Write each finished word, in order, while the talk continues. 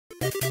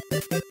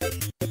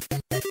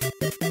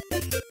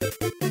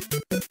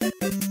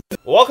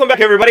Welcome back,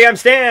 everybody. I'm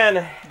Stan.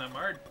 And I'm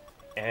Ard.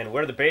 And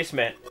we're in the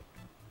basement.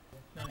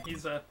 No,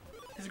 he's a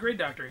great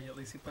doctor. At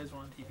least he plays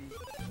one on TV.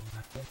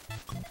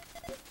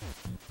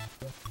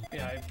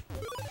 Yeah,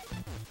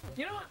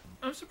 you know what?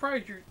 I'm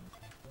surprised you're,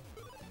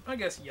 I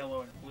guess,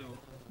 yellow and blue.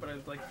 But I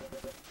like,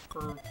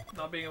 for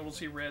not being able to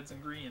see reds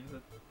and greens,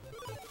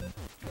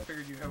 I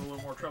figured you'd have a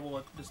little more trouble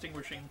at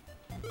distinguishing.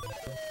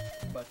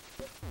 But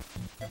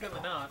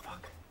evidently not.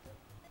 Fuck.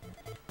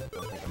 I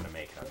don't think I'm gonna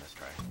make it on this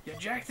try. You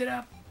jacked it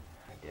up.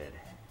 I did.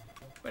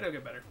 But it'll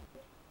get better.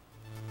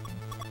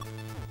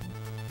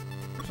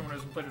 For someone who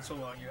hasn't played it so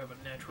long, you have a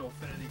natural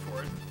affinity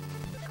for it.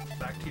 It comes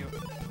back to you.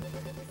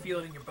 You feel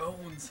it in your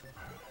bones.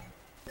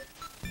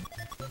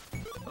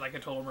 But like I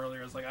told him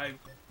earlier, it's like I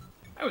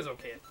was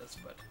okay at this,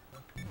 but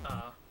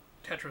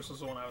Tetris was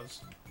the one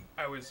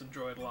I always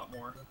enjoyed a lot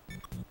more.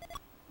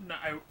 No,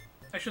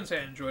 I shouldn't say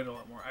I enjoyed it a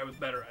lot more. I was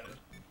better at it.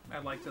 I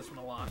liked this one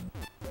a lot.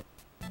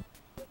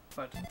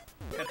 But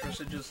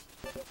Tetris, it just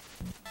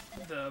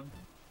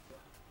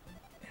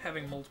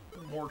having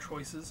more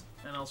choices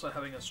and also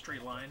having a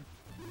straight line.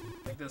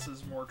 Like this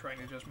is more trying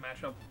to just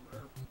match a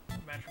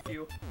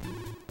few.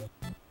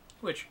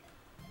 Which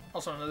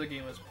also another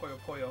game is Puyo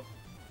Puyo.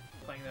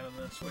 Playing that on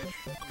the Switch.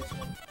 This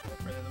one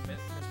rather than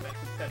mismatch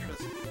with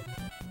Tetris.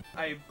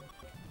 I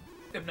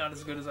am not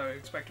as good as I would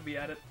expect to be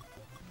at it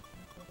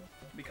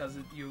because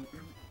you're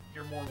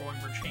more going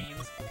for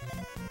chains.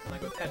 And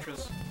like with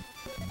Tetris,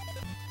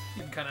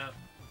 you can kind of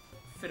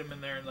fit them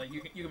in there and like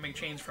you can make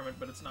chains from it,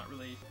 but it's not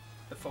really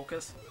the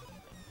focus.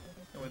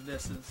 And with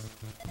this is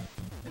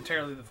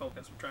entirely the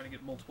focus. I'm trying to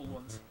get multiple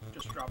ones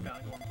just drop down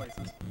and go in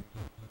places.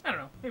 I don't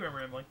know. Maybe I'm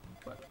rambling,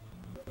 but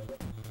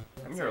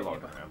I'm here alone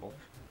to ramble.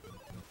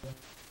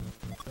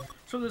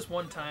 So this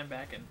one time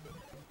back in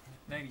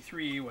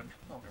 '93 when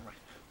never mind.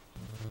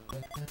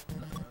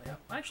 Nothing really happened.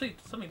 Actually,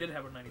 something did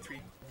happen in '93.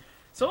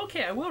 So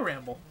okay, I will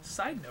ramble.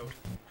 Side note.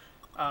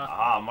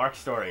 Mark's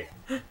story.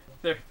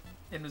 There,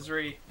 in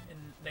Missouri in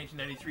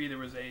 1993, there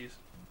was a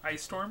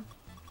ice storm,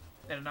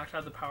 and it knocked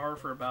out the power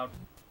for about.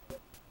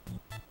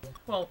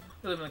 Well,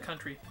 we live in the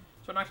country,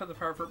 so it knocked out the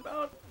power for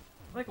about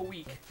like a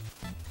week,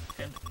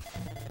 and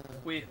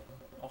we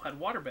all had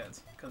water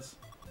beds because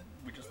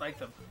we just liked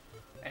them,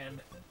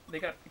 and they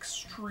got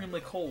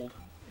extremely cold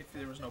if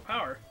there was no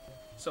power.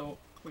 So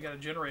we got a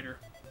generator,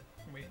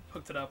 and we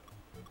hooked it up,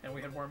 and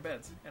we had warm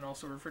beds, and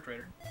also a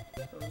refrigerator.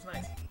 So it was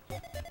nice.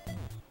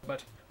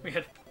 But we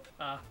had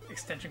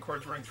extension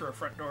cords running through our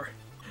front door,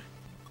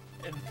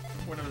 and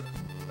when it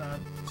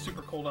was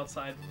super cold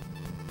outside,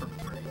 for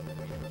Missouri,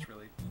 it was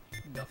really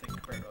nothing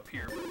compared to up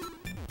here,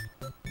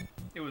 but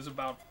it was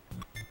about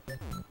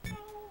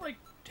like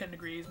 10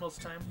 degrees most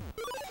of the time.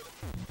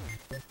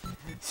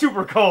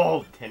 Super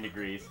cold! 10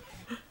 degrees.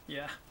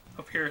 Yeah,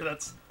 up here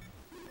that's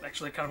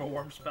actually kind of a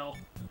warm spell.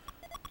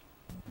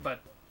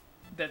 But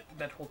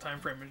that whole time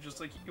frame, it just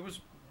like it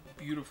was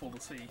beautiful to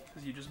see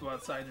because you just go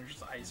outside and there's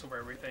just ice over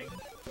everything,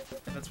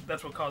 and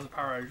that's what caused the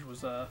power outage.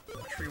 Was a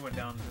tree went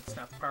down and it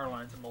snapped the power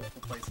lines in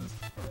multiple places.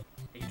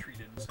 A tree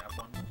didn't snap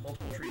one,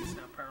 multiple trees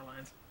snapped power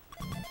lines,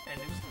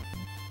 and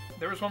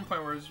there was one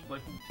point where it was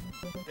like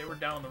they were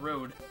down the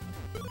road,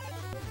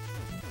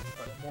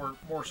 but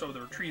more so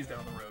there were trees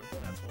down the road,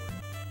 and that's what we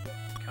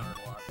encountered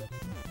a lot.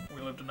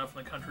 We lived enough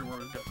in the country where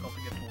it was difficult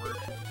to get to work,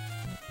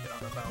 get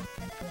on about.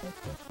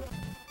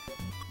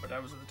 But I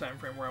was at the time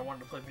frame where I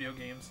wanted to play video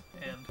games,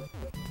 and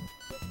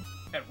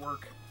at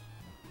work,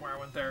 where I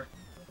went there,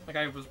 like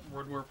I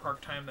would work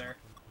part-time there,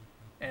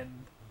 and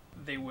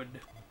they would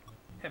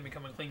have me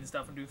come and clean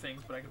stuff and do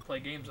things, but I could play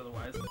games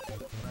otherwise, and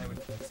I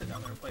would sit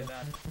down there and play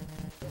that,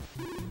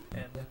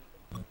 and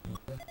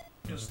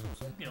just,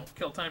 you know,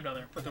 kill time down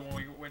there. But then when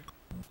we went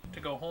to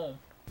go home,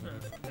 I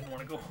didn't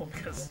want to go home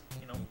because,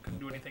 you know, couldn't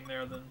do anything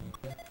there then.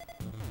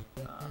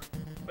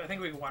 But I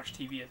think we could watch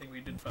TV. I think we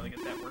did finally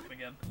get that working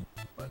again.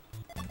 But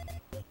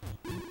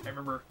I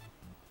remember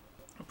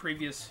a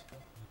previous,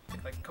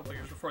 like a couple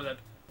years before that,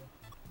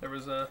 there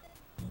was a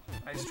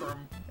ice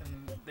storm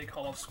and they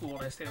called off school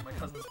and I stayed at my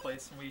cousin's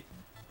place and we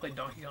played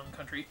Donkey Kong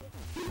Country.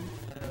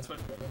 And that's what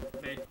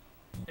they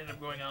ended up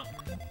going out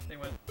and they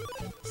went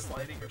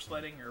sliding or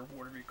sledding or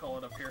whatever you call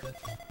it up here.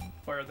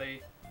 Where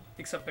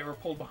except they were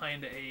pulled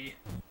behind a,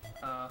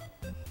 I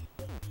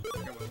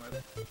forget what it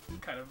was,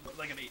 kind of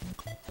like an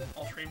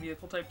all-terrain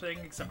vehicle type thing,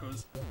 except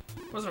it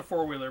wasn't a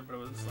four-wheeler, but it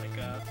was like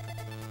a...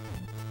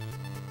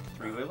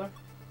 Three-wheeler?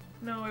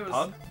 No, it was...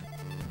 Pug?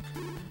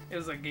 It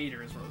was a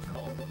gator is what it was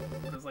called.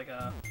 It was like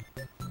a...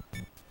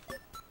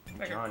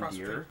 Like John a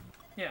Deere?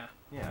 Yeah.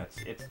 Yeah,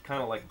 it's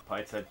kind of like,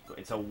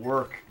 it's a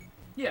work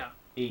yeah.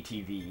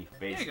 ATV,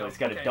 basically. Go. It's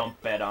got Okay. a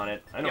dump bed on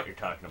it. I know Yep. what you're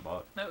talking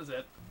about. That was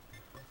it.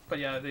 But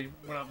yeah, they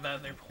went out in that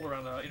and they pulled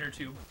around an inner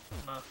tube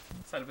on the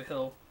side of a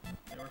hill.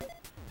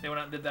 They went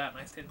out and did that,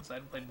 and I stayed inside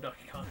and played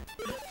Donkey Kong.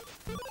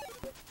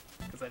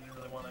 Because I didn't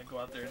really want to go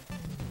out there and,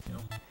 you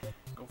know,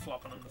 go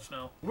flopping in the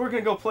snow. We're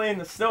gonna go play in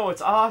the snow.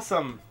 It's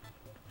awesome.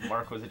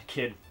 Mark was a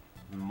kid,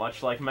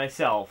 much like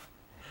myself.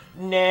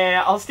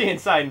 Nah, I'll stay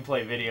inside and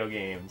play video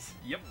games.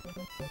 Yep.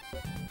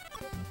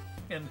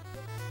 And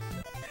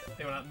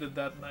they went out and did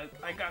that, and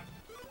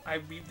I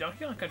beat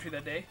Donkey Kong Country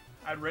that day.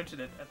 I rented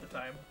it at the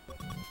time,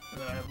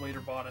 and then I later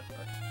bought it.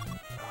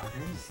 But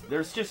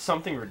There's just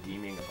something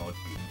redeeming about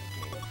beating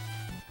a game.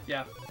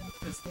 yeah,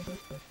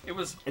 it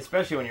was.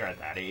 Especially when you're at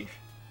that age.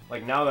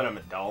 Like, now that I'm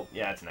adult,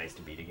 yeah, it's nice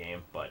to beat a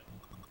game, but...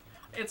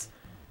 It's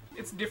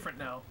different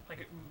now.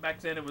 Like, back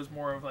then it was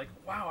more of like,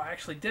 wow, I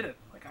actually did it.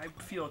 Like, I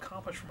feel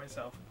accomplished for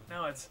myself.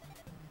 Now it's,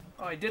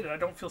 oh, I did it. I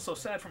don't feel so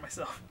sad for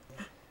myself.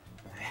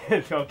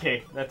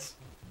 Okay, that's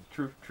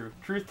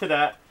truth to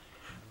that.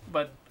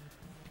 But,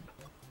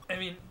 I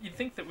mean, you'd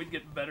think that we'd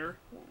get better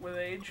with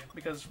age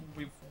because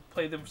we've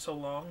played them so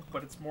long,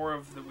 but it's more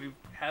of that we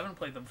haven't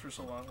played them for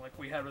so long. Like,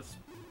 we had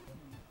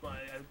I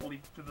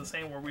believe the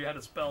same where we had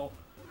a spell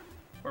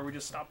where we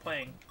just stopped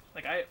playing.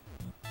 Like,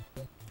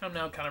 I'm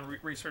now kind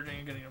of researching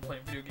and getting into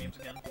playing video games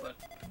again, but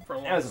for a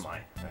long As am I.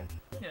 Right.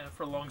 Yeah,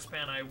 for a long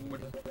span,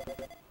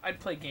 I'd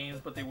play games,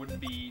 but they wouldn't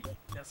be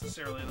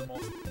necessarily the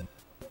most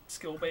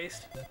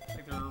skill-based.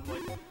 Like, they're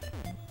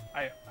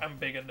like, I'm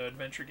big into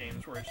adventure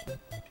games where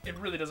it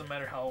really doesn't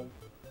matter how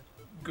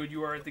good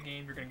you are at the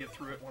game, you're gonna get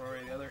through it one way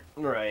or the other.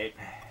 Right.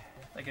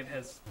 Like, it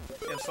has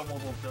some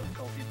level of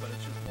difficulty, but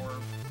it's just more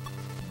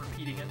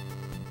repeating it.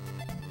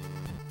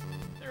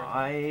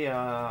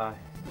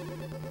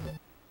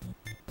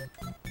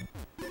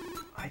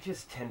 I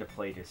just tend to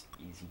play just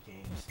easy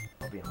games,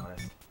 I'll be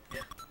honest.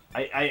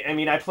 I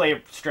mean, I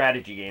play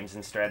strategy games,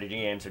 and strategy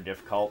games are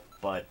difficult,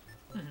 but...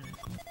 Mm-hmm.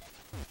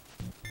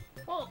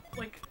 Well,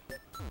 like,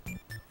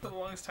 for the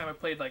longest time I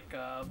played, like,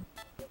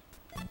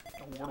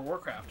 World of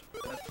Warcraft.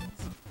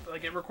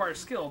 Like, it requires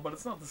skill, but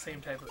it's not the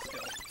same type of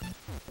skill.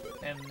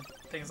 And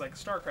things like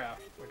StarCraft,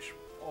 which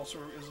also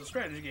is a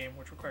strategy game,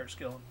 which requires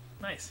skill.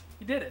 Nice.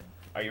 You did it.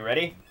 Are you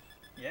ready?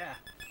 Yeah.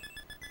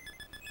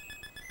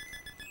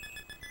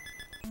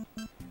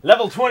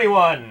 Level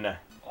 21!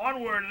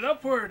 Onward and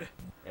upward!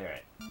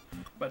 Alright.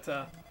 But,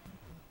 yeah,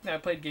 I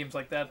played games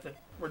like that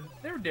were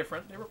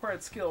different. They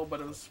required skill, but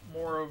it was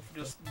more of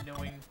just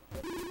knowing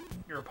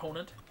your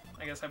opponent.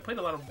 I guess I played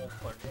a lot of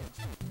multiplayer games.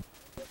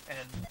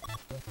 And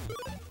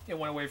it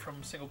went away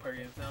from single-player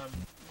games. Now I'm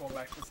going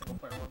back to the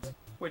single-player ones.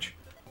 Which,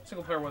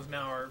 single-player ones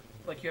now are,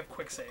 like, you have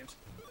quick saves.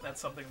 That's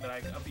something that I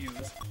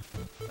abuse.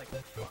 Like,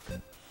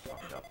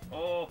 Fucked up.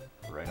 oh,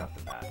 Right off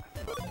the bat.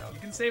 Fucked up. you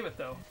can save it,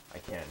 though. I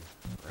can.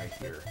 Right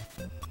here.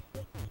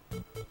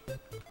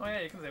 Oh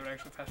yeah, you can save it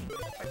actually faster than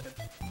expected.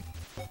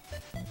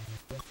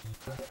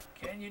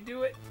 Can you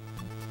do it?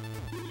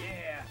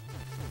 Yeah.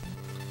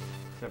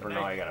 Except for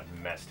now I got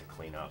a mess to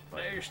clean up, but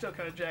Now you're still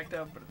kind of jacked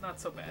up, but not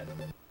so bad.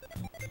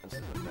 this is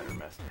a better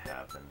mess to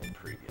have than the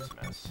previous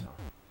mess, so...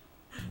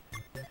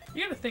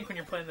 You gotta think when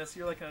you're playing this,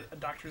 you're like a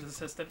doctor's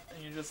assistant,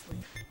 and you're just,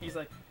 he's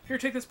like, here,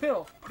 take this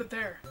pill, put it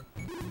there.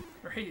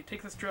 Or hey,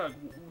 take this drug,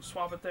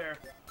 swap it there.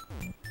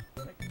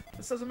 Like,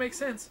 this doesn't make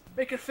sense.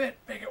 Make it fit,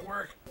 make it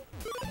work.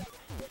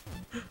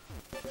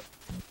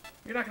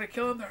 You're not gonna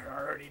kill them, they're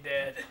already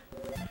dead.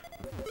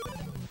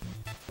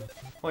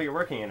 Well, you're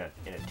working in a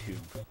tube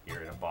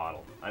here, in a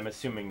bottle. I'm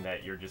assuming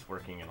that you're just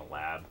working in a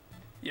lab.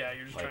 Yeah,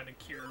 you're just Like, trying to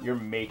cure. You're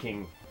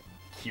making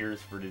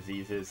cures for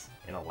diseases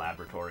in a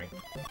laboratory.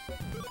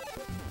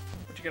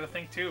 What you gotta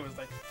think too is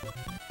like,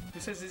 who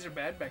says these are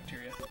bad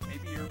bacteria?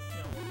 Maybe you're,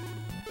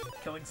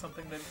 killing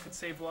something that could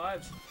save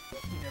lives.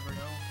 You never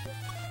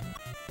know.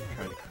 You're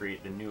trying to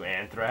create the new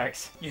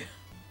anthrax. Yeah.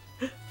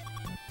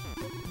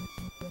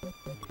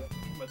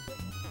 But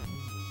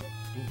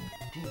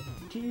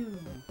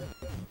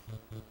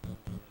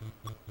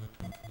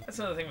that's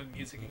another thing with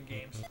music and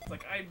games.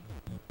 Like I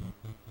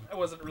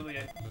wasn't really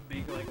a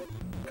big like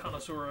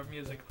connoisseur of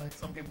music. Like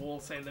some people will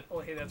say that, oh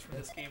hey, that's from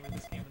this game or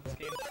this game or this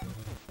game.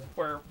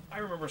 Where I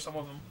remember some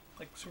of them,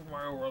 like Super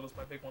Mario World is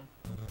my big one.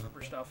 I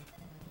remember stuff.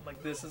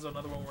 Like this is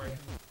another one where I can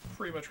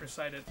pretty much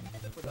recite it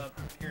without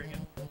hearing it.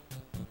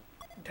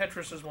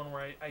 Tetris is one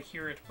where I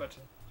hear it, but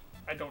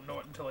I don't know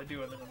it until I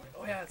do, and then I'm like,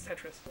 oh yeah, it's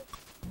Tetris.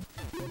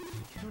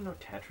 You don't know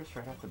Tetris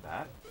right off the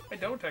bat? I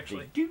don't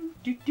actually.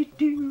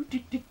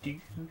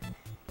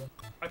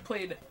 I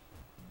played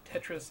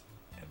Tetris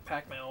and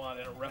Pac-Man a lot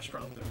in a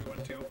restaurant that we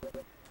went to.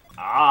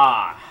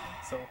 Ah!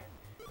 So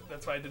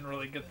that's why I didn't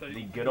really get the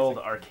good old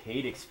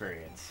arcade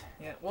experience.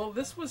 Yeah, well,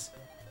 this was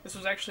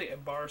actually a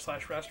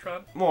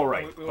bar/restaurant. Well,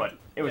 right, We but went,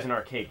 it was yeah, an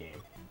arcade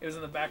game. It was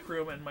in the back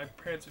room, and my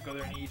parents would go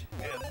there and eat.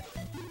 And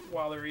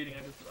while they were eating,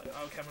 I just was like,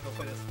 oh, okay, I'm gonna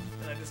go play this.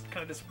 And I just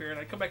kind of disappear, and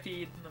I come back to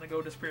eat, and then I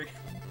go disappear again.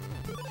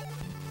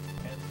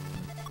 And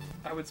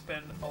I would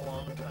spend a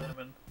long time,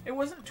 and it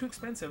wasn't too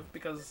expensive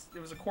because it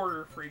was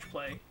 $0.25 for each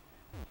play,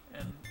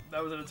 and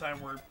that was at a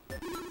time where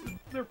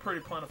they're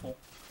pretty plentiful.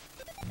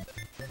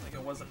 Like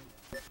it wasn't.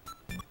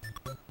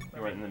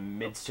 You were in the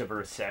midst of a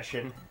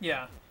recession.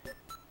 Yeah.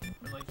 I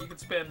mean, like, you could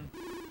spend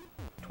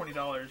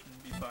 $20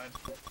 and be fine.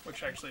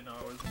 Which, actually, no,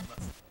 it was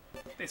less.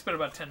 They spent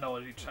about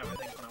 $10 each time, I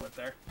think, when I went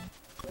there.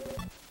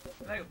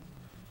 And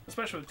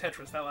especially with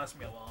Tetris, that lasted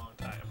me a long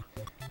time.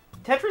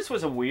 Tetris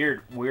was a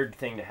weird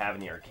thing to have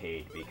in the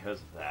arcade because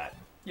of that.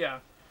 Yeah.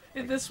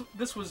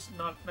 This was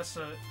not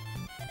necessarily.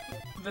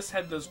 This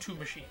had those two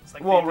machines.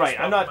 Like well, right.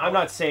 I'm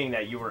not saying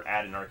that you were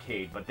at an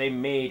arcade, but they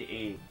made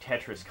a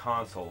Tetris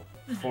console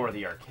for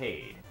the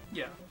arcade.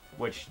 Yeah.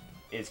 Which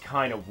is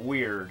kind of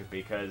weird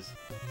because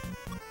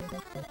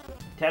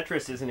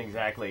Tetris isn't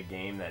exactly a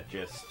game that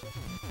just.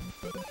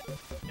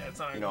 Yeah, it's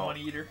not a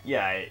money eater.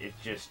 Yeah,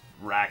 it's just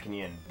racking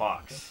you in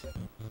bucks.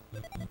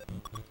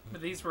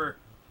 But these were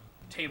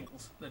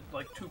tables,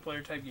 like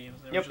 2-player type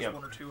games. There was just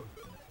one or two.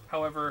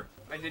 However,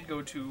 I did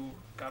go to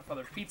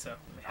Godfather's Pizza,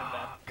 and they had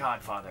that.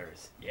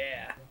 Godfathers.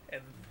 Yeah,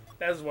 and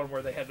that was one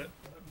where they had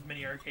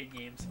mini arcade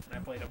games, and I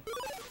played them.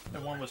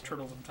 And one was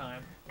Turtles in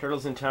Time.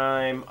 Turtles in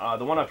Time.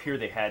 The one up here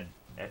they had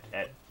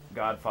at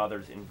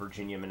Godfathers in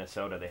Virginia,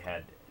 Minnesota, they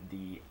had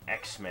the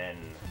X-Men.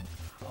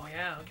 Oh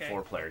yeah, okay.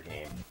 4-player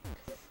game.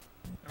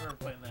 I remember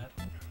playing that.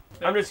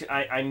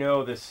 I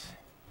know this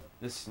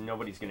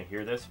nobody's gonna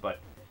hear this, but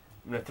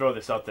I'm gonna throw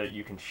this out that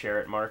you can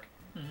share it, Mark.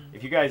 Mm-hmm.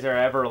 If you guys are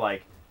ever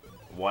like,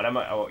 what am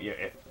I? Oh, yeah.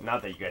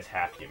 Not that you guys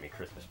have to give me a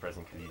Christmas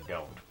present because you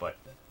don't, but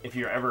if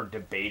you're ever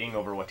debating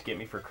over what to get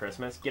me for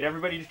Christmas, get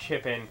everybody to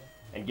chip in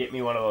and get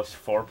me one of those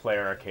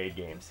 4-player arcade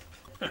games,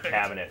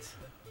 cabinets.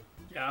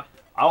 Yeah.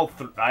 I'll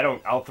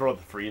throw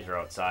the freezer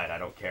outside. I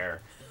don't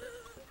care.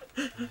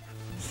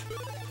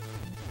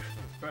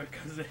 Right,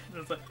 because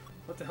it's like,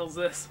 what the hell's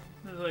this?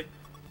 And it's like,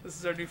 this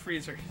is our new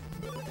freezer.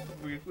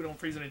 We don't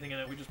freeze anything in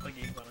it. We just play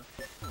games on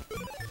it.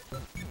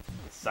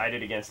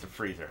 Decided against the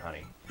freezer,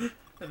 honey.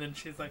 And then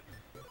she's like,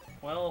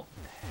 well,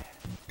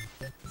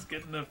 let's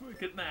get an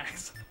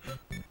axe.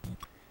 And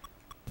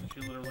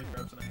she literally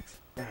grabs an axe.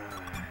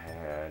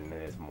 And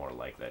it's more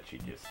like that.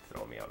 She'd just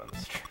throw me out on the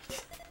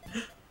street.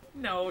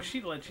 No,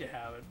 she'd let you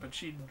have it, but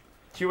she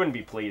wouldn't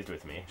be pleased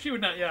with me. She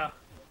would not, yeah.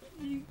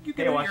 You get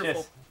hey, an watch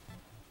earful. this.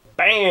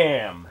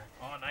 Bam!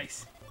 Oh,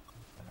 nice.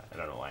 I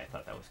don't know why I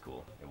thought that was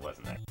cool. It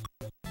wasn't that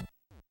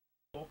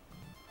cool.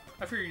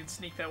 I figured you'd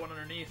sneak that one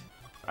underneath.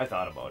 I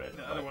thought about it.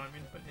 The other one, I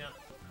mean, but yeah.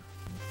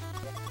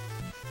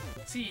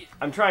 See,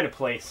 I'm trying to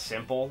play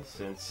simple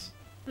since...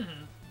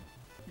 Mm-hmm.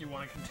 You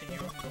want to continue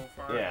and go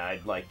far? Yeah,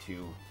 I'd like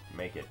to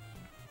make it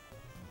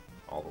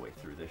all the way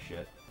through this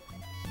shit.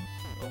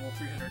 Level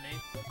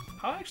 308.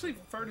 How actually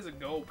far does it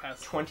go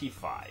past?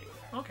 25.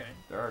 Okay.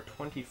 There are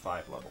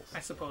 25 levels. I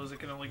suppose it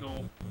can only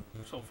go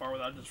so far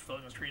without just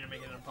filling the screen and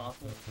making it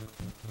impossible.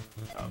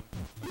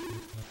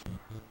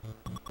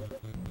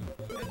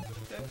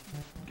 That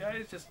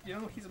guy's just,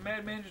 he's a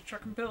madman just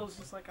chucking pills.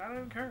 Just like, I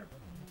don't care.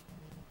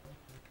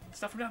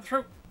 Stuff him down the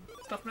throat.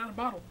 Stuff him down a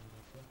bottle.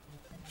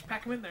 Just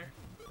pack him in there.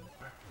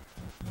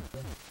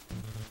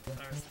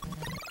 I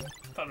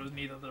thought it was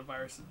neat that the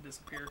viruses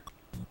disappear.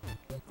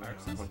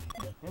 Viruses?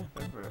 Yeah, oh,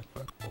 that was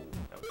close.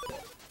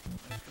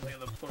 I just think of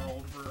the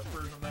plural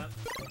version of that.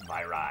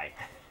 Viri.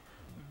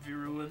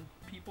 Virulent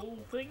people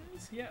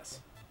things?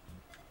 Yes.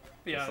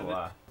 But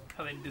yeah,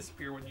 how they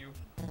disappear when you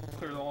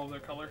clear all of their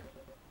color.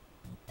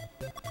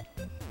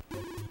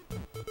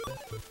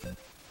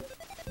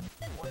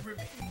 One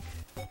remaining.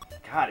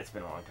 God, it's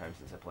been a long time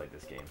since I played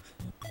this game.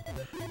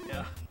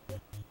 Yeah.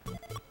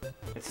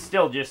 It's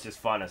still just as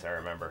fun as I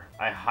remember.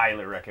 I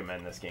highly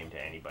recommend this game to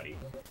anybody.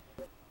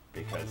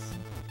 Because...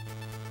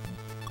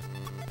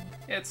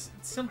 yeah, it's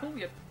simple,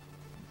 yet...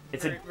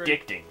 it's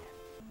addicting.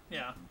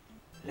 Yeah.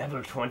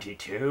 Level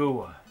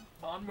 22.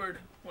 Onward.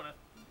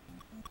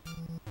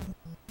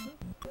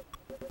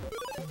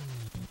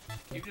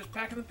 Keep just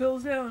packing the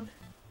pills down.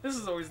 This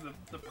is always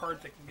the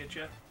part that can get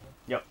you.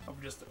 Yep.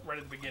 Of just right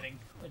at the beginning.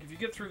 Like, if you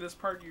get through this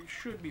part, you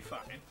should be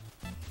fine.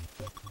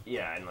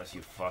 Yeah, unless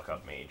you fuck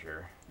up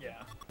major.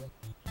 Yeah.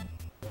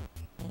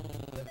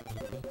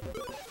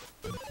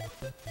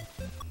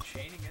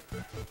 Chaining it.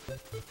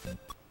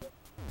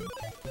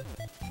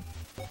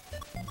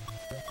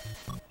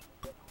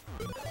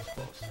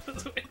 I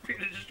was waiting for you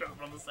to just drop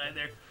it on the side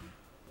there.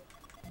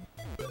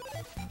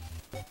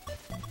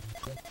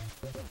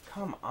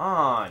 Come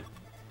on.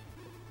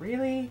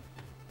 Really?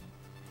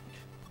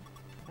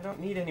 I don't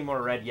need any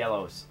more red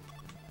yellows.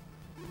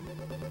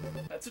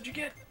 That's what you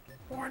get.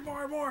 More and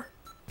more and more.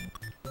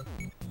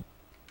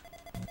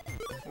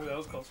 Ooh, that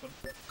was a close one.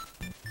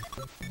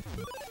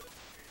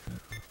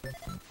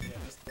 Yeah,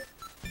 just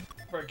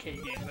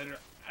arcade games.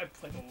 I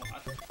played a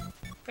lot.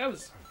 I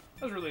was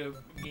really a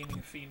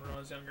gaming fiend when I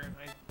was younger, and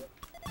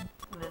I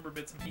remember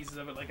bits and pieces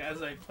of it. Like,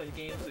 as I play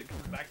games, it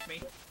comes back to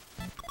me.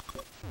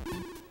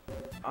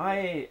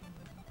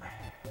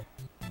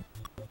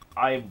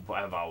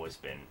 I've always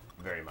been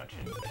very much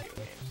into video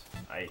games.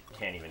 I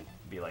can't even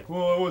be like,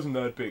 well, I wasn't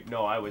that big.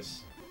 No, I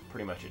was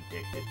pretty much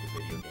addicted to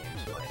video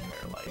games my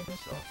entire life,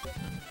 so...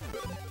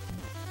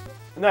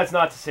 And that's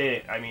not to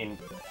say, I mean...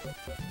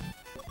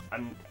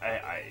 I'm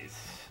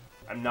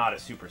not a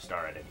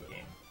superstar at any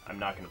game. I'm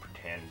not going to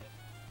pretend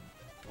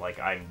like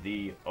I'm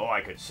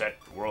I could set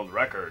world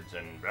records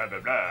and blah blah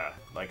blah.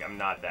 Like, I'm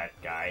not that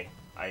guy.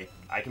 I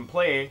can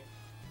play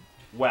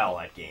well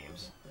at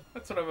games.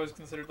 That's what I've always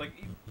considered, like,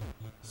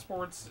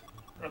 sports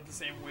are the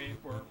same way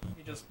where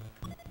you just,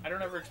 I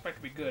don't ever expect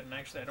to be good, and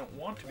actually I don't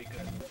want to be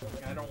good.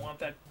 Like, I don't want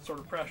that sort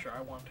of pressure.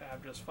 I want to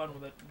have just fun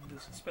with it, and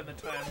just spend the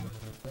time,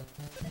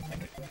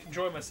 like,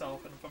 enjoy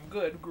myself, and if I'm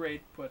good,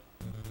 great, but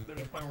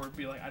there's a point where it'd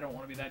be like, I don't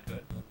want to be that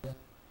good.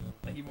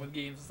 Like, even with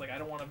games, it's like, I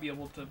don't want to be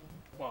able to,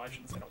 well, I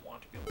shouldn't say I don't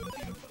want to be able to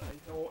beat them, but I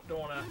don't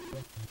want to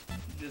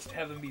just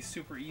have them be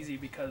super easy,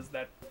 because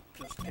that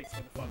just takes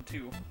away the fun,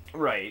 too.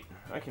 Right.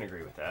 I can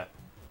agree with that.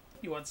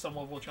 You want some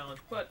level of challenge,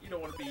 but you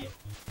don't want to be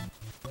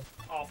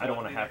awful. I don't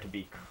want to have to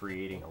be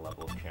creating a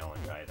level of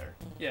challenge either.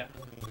 Yeah.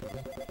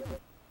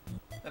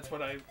 That's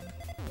what I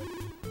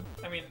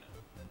mean,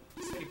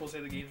 people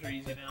say the games are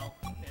easy now,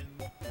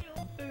 and, you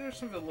know, there's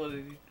some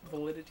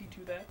validity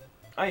to that.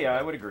 Oh, yeah,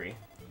 I would agree.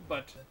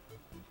 But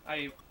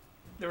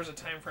there was a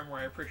time frame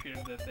where I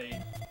appreciated that they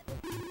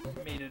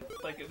made it,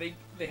 like,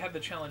 they had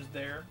the challenge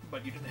there,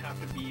 but you didn't have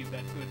to be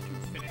that good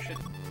to finish it.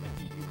 Like,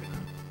 you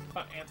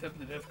can amp up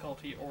the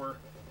difficulty, or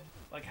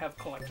like have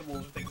collectibles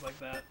or things like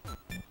that.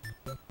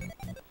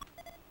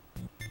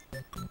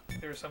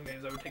 There are some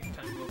games I would take the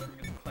time to go through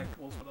and get the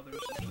collectibles, but others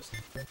just,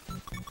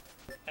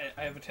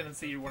 I have a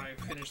tendency when I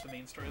finish the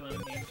main storyline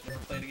of the game to never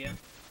play it again.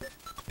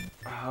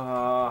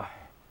 I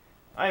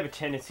have a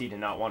tendency to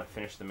not want to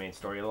finish the main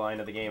storyline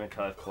of the game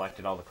until I've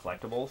collected all the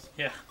collectibles.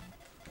 Yeah.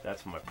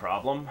 That's my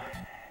problem.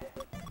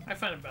 I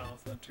find it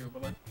balanced then too,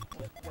 but like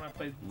when I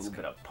played a little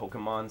bit of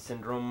Pokemon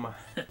syndrome.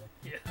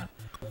 Yeah.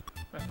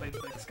 When I played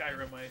like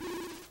Skyrim, I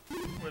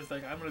was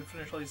like, I'm gonna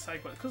finish all these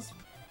side quests, because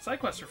side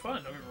quests are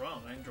fun. Don't get me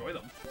wrong, I enjoy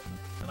them.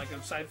 And like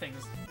the side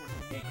things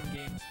in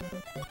games,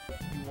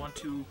 you want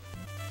to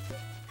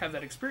have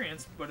that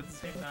experience, but at the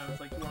same time, it's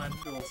like you want to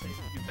feel safe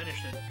if you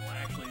finished it. You want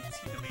to actually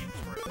see the main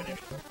story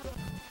finished.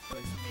 At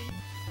least me.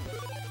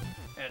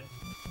 And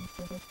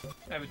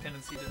I have a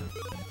tendency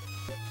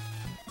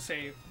to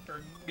say,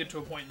 or get to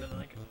a point and then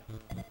like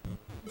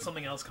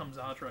something else comes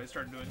out, or I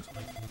start doing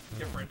something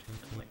different,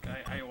 and like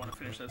I want to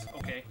finish this,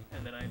 okay,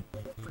 and then I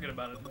forget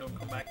about it and don't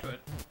come back to it.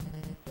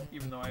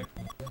 Even though I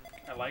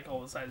like all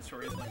the side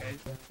stories, like I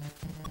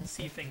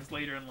see things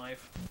later in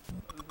life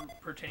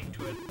pertaining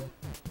to it.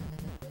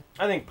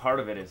 I think part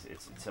of it is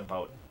it's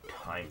about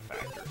time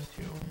factors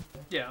too.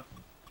 Yeah.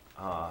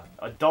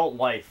 Adult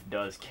life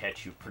does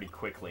catch you pretty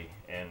quickly,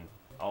 and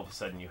all of a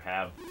sudden you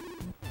have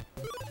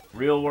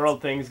real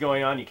world things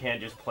going on. You can't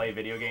just play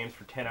video games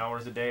for 10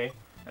 hours a day.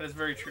 That is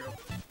very true.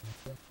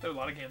 There are a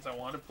lot of games I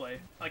want to play.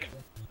 Like,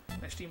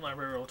 my Steam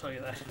library will tell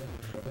you that.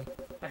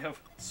 I have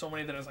so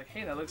many that I was like,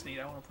 hey, that looks neat,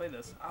 I want to play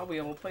this. I'll be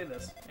able to play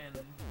this. And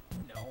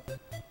no.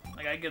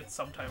 Like, I get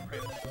some time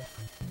frame.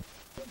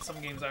 Some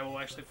games I will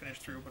actually finish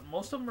through, but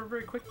most of them are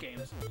very quick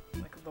games.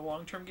 Like, the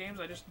long-term games,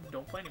 I just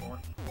don't play anymore.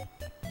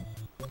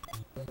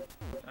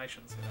 I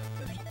shouldn't say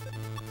that.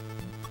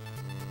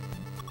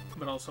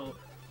 But also,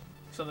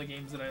 some of the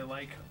games that I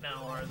like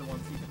now are the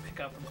ones you can pick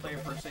up and play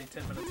for, say,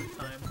 10 minutes at a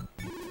time,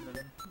 and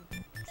then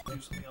just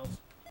do something else.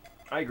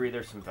 I agree,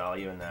 there's some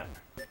value in that.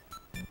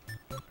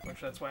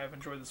 Which that's why I've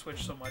enjoyed the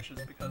Switch so much, is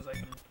because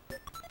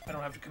I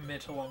don't have to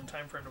commit a long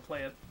time frame to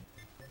play it.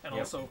 And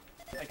also,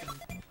 I can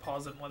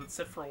pause it and let it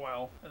sit for a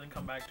while, and then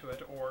come back to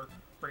it, or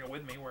bring it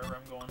with me wherever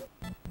I'm going.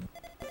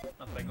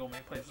 Not that I go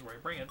many places where I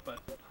bring it, but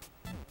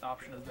the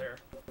option is there.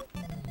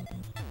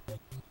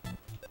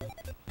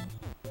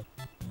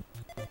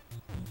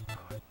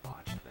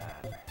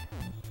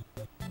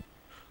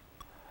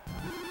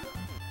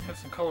 Have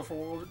some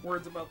colorful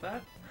words about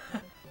that.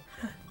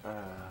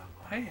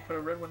 Hey, put a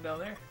red one down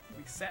there.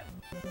 It'll be set.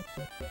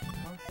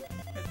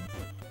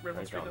 Red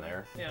one straight down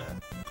there. Yeah. I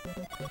get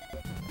what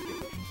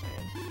you're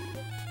saying.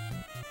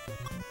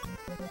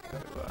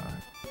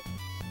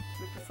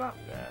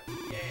 That.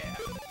 Yeah.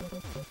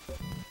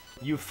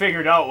 You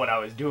figured out what I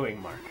was doing,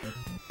 Mark.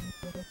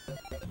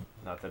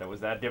 Not that it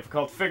was that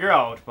difficult to figure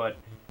out, but...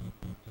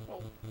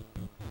 Well,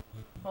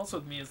 also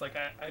with me is like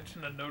I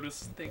tend to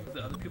notice things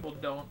that other people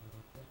don't,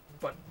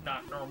 but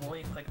not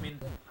normally. Like, I mean,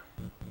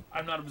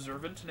 I'm not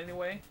observant in any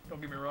way,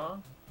 don't get me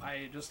wrong.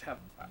 I just have...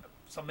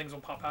 some things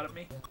will pop out at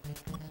me.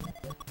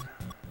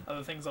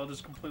 Other things I'll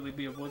just completely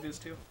be oblivious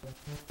to.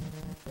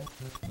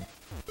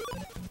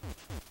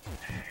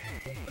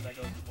 But that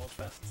goes with most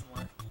facets in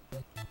life.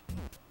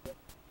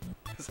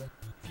 Because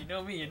if you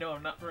know me, you know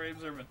I'm not very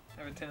observant.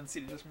 I have a tendency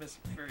to just miss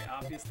very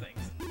obvious things.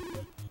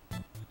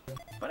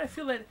 But I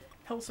feel that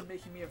helps in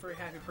making me a very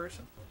happy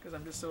person, because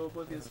I'm just so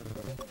oblivious and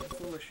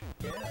foolish.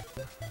 Yeah.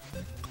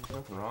 There's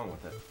nothing wrong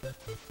with it.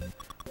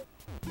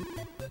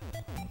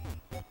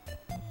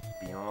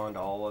 Beyond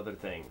all other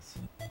things,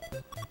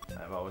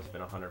 I've always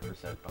been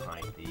 100%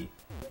 behind the,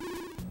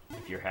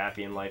 if you're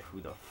happy in life, who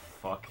the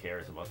fuck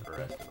cares about the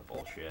rest of the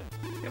bullshit?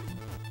 Yep.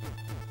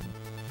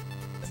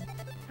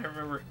 I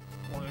remember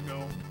long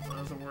ago when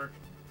I was at work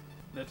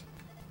that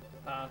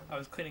I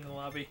was cleaning the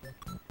lobby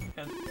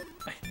and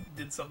I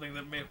did something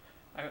that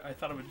I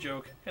thought of a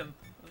joke, and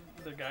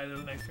the guy that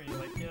was next to me was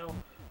like, you know,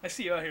 I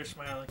see you out here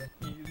smiling.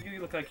 You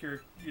look like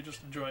you're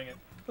just enjoying it.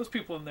 Those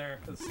people in there,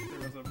 because there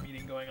was a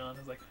meeting going on,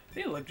 is like,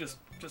 they look just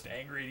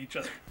angry at each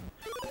other.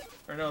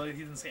 Or no, he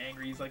didn't say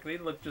angry. He's like, they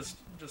look just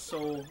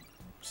so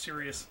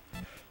serious.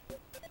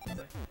 It's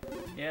like,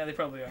 yeah, they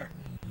probably are.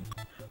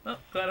 Well,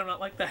 glad I'm not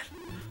like that.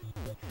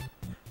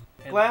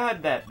 And,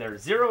 Glad that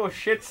there's zero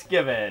shits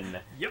given.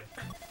 Yep.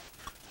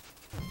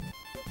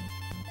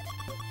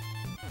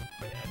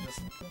 But yeah,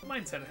 just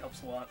mindset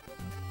helps a lot.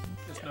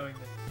 Just knowing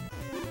that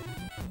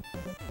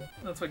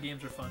that's why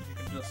games are fun. You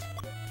can just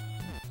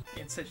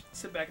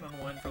sit back and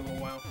unwind for a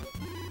little while.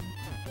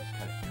 Just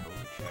kind of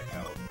totally check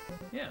out.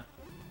 Yeah.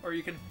 Or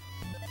you can,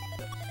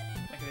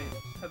 like,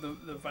 I have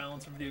the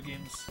violence in video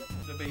games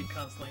debate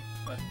constantly,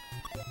 but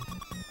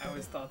I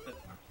always thought that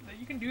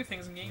you can do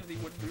things in games that you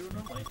wouldn't do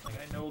normally. Like,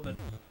 I know that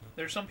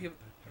there's some people,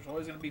 there's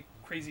always going to be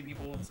crazy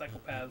people and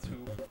psychopaths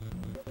who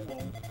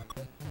will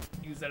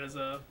use that as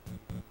a,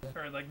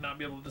 or like not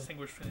be able to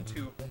distinguish between the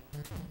two.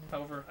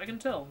 However, I can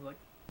tell, like,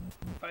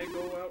 if I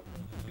go out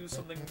and do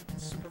something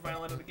super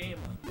violent in a game,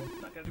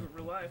 I'm not going to do it in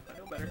real life. I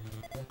know better.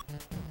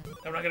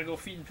 I'm not going to go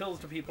feeding pills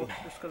to people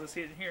just because I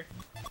see it in here.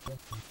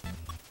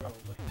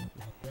 Probably.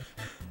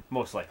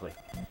 Most likely.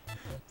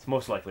 It's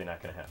most likely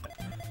not going to happen.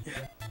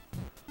 Yeah.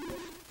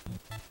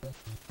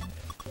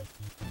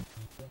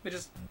 But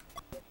just,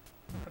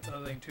 that's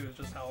another thing too, is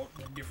just how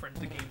different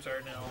the games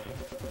are now.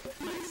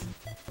 Nice.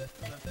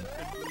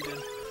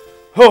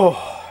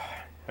 Oh!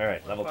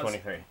 Alright, level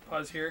 23.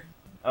 Pause here.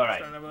 Alright.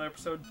 Start another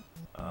episode.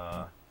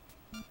 Alright.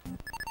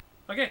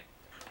 Okay.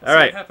 See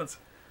what happens.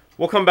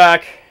 We'll come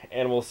back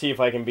and we'll see if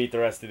I can beat the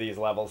rest of these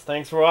levels.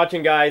 Thanks for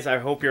watching, guys. I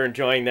hope you're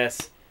enjoying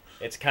this.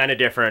 It's kind of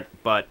different,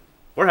 but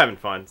we're having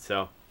fun,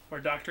 so. We're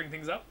doctoring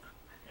things up.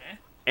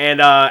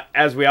 And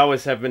as we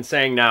always have been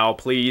saying now,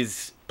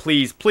 please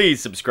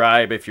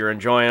subscribe if you're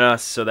enjoying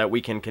us so that we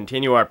can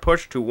continue our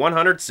push to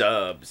 100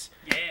 subs.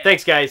 Yeah.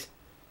 Thanks, guys.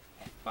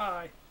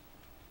 Bye.